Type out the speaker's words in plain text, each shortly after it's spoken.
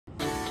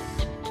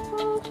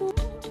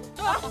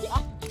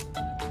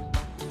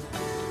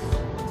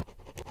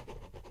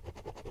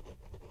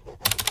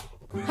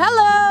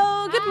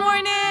Hello, good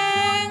morning.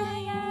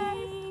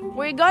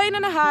 We're going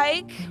on a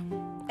hike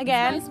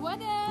again. Nice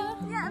weather.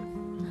 Yeah.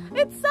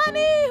 It's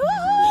sunny.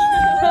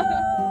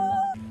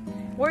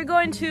 We're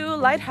going to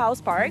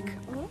Lighthouse Park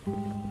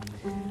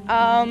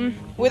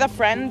with a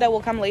friend that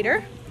will come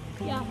later.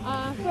 Yeah.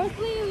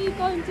 Firstly, we're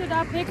going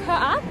to pick her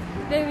up.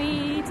 Then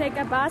we take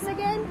a bus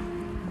again.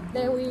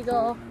 Then we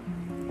go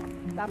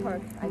that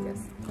park, I guess.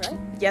 Right?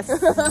 Yes.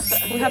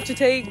 We have to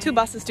take 2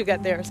 buses to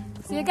get there.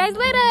 See you guys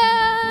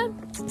later.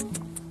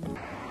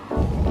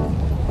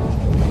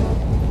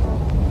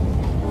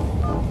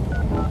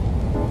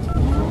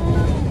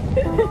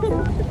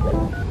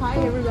 Hi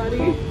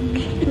everybody.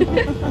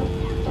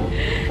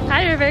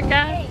 Hi,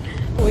 Rebecca.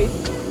 Wait.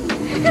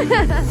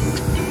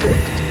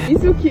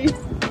 Mizüki.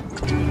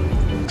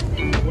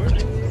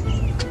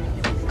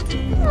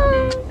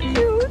 Oh,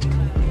 cute.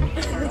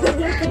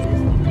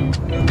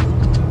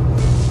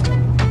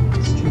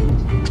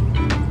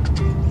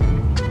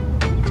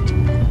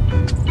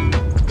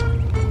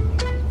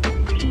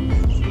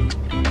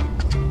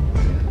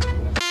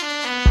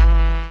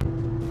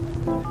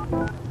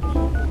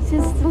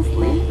 She's still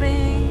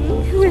sleeping.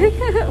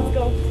 Let's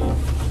go.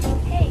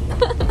 Hey.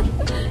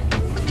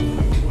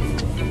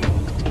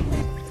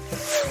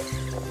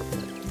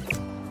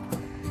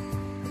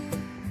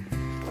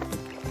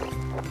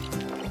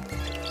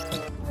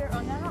 We're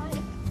on a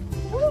hike.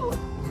 Woo!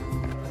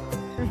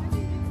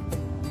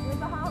 Where's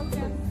the house?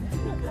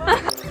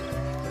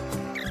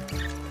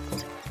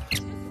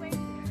 Just wait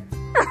here.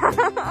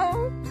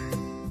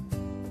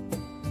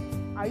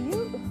 Are you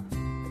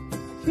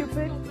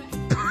stupid?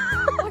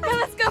 Okay,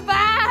 let's go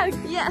back.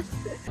 Yes.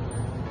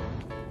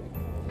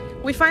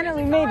 We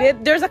finally made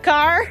it. There's a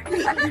car.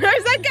 There's a car.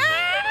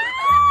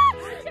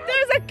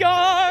 There's a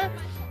car.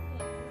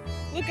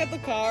 Look at the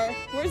car.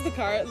 Where's the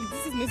car?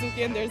 This is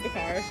Mizüki and there's the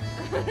car.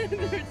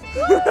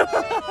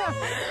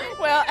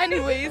 Well,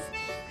 anyways,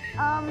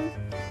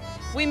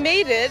 we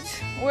made it.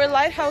 We're at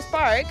Lighthouse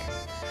Park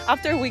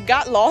after we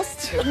got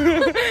lost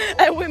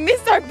and we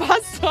missed our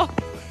bus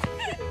stop.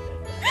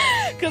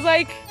 Cause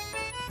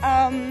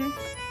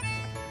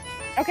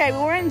okay, we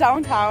were in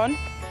downtown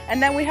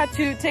and then we had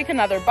to take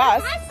another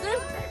bus.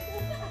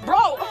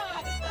 Bro!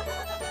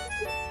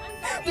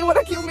 They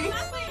wanna kill me.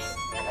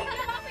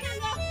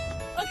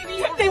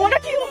 They wanna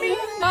kill me.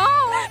 No.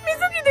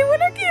 Mizüki, they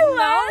wanna kill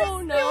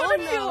us. No, They wanna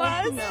kill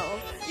us. no.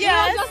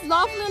 Yes. You just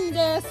laugh when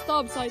they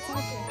stop, so it's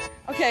okay.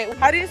 Okay,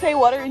 how do you say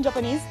water in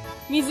Japanese?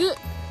 Mizu.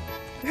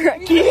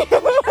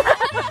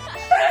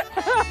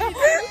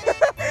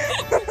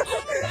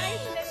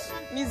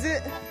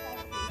 Mizu.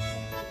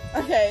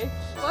 Okay.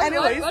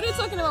 Anyways, What are you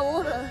talking about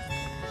water?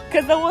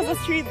 because there was a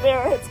street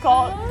there. It's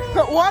called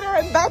Water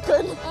and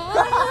Bacon.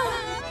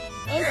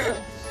 Okay.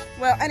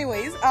 Well,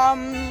 anyways,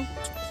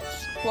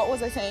 what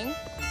was I saying?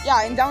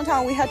 Yeah, in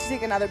downtown we had to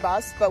take another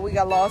bus, but we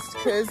got lost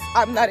because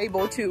I'm not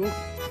able to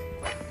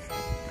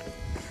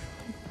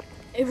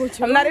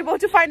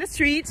find the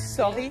street.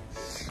 Sorry.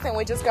 And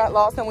we just got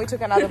lost and we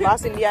took another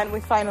bus. In the end,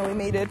 we finally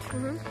made it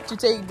to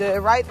take the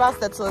right bus.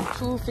 That's a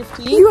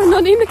 2:15. You are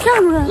not in the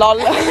camera.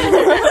 Lol.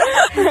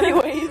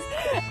 Anyways,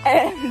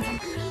 and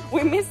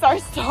we missed our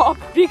stop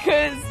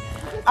because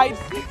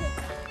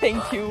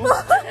thank you.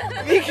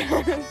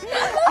 Because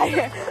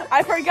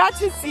I forgot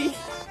to see.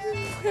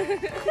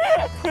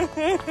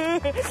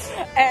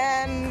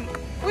 And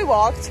we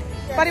walked,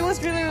 but it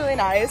was really, really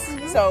nice.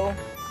 So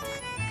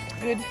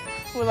good.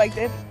 We liked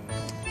it.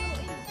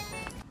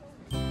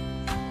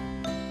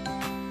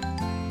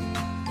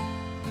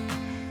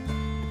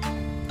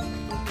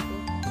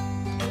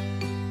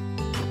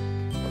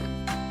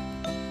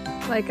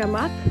 Like a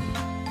map?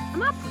 A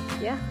map?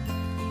 Yeah.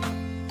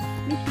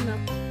 Mickey map.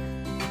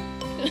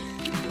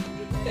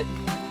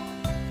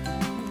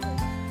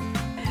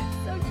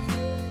 So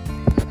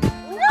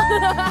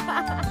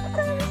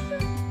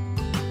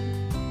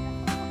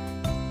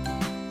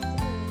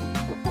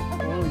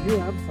Oh, you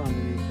have fun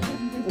with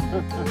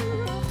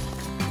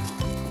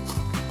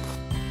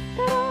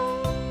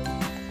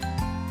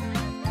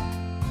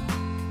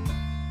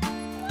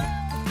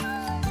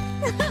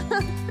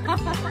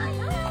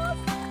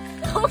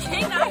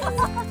okay, nice.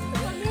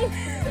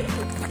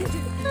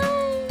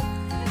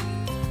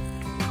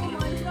 Oh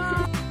my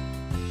god.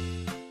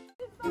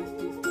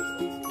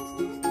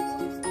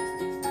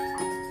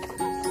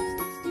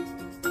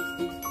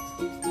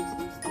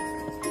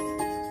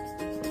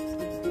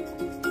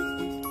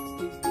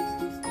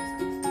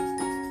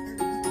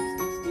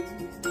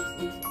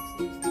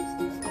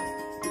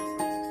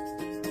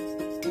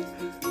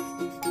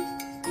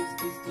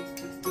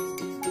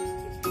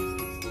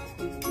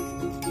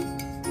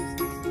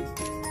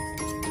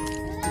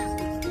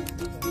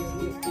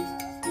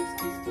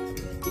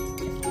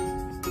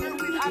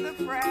 Other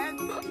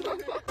friends.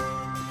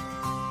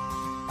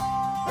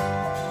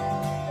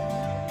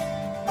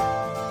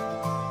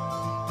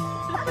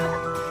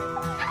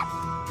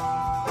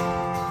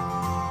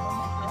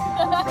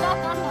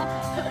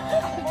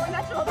 More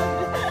natural than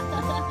this.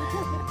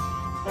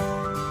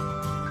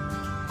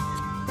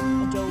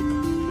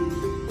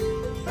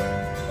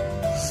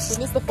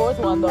 missed the fourth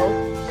one though.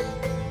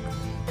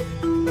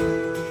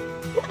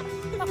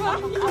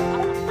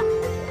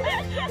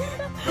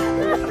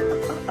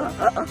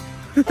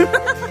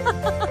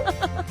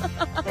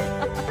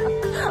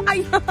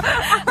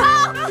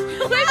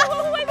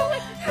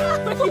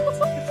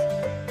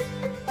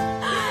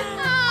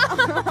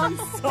 I'm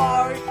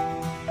sorry.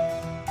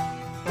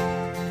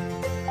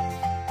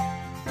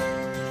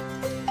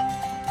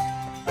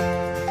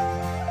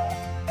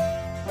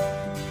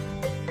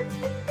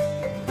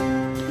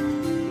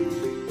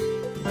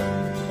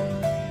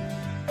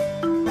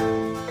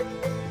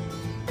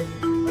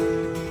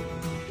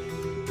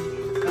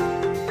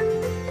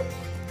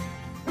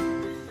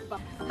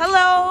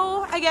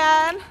 Hello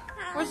again.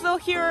 We're still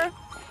here.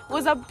 It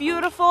was a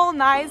beautiful,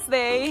 nice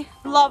day.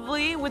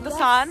 Lovely with the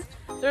sun.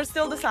 There's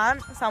still the sun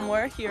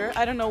somewhere here.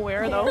 I don't know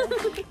where though.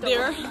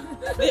 There.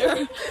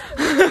 There.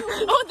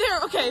 Oh, there.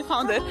 Okay,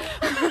 found it.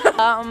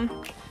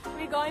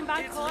 We're going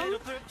back home.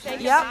 Take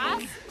a Yep.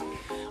 bath.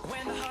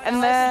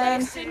 And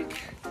then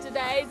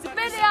Today's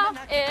video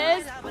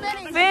is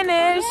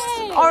finished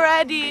Yay.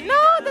 already.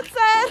 No, that's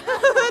it.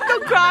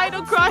 Don't cry,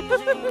 don't cry.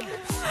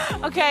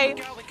 Okay,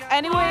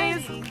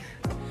 anyways,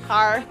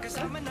 car,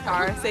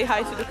 say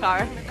hi to the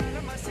car.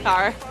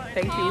 Car,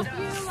 thank you. If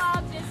you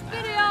love this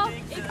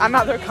video,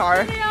 Another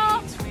car.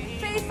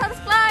 please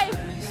subscribe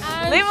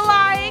and Leave a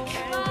like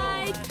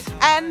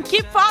and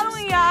keep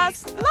following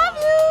us. Love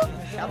you.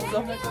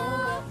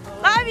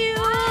 Love you.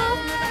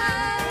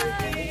 Bye.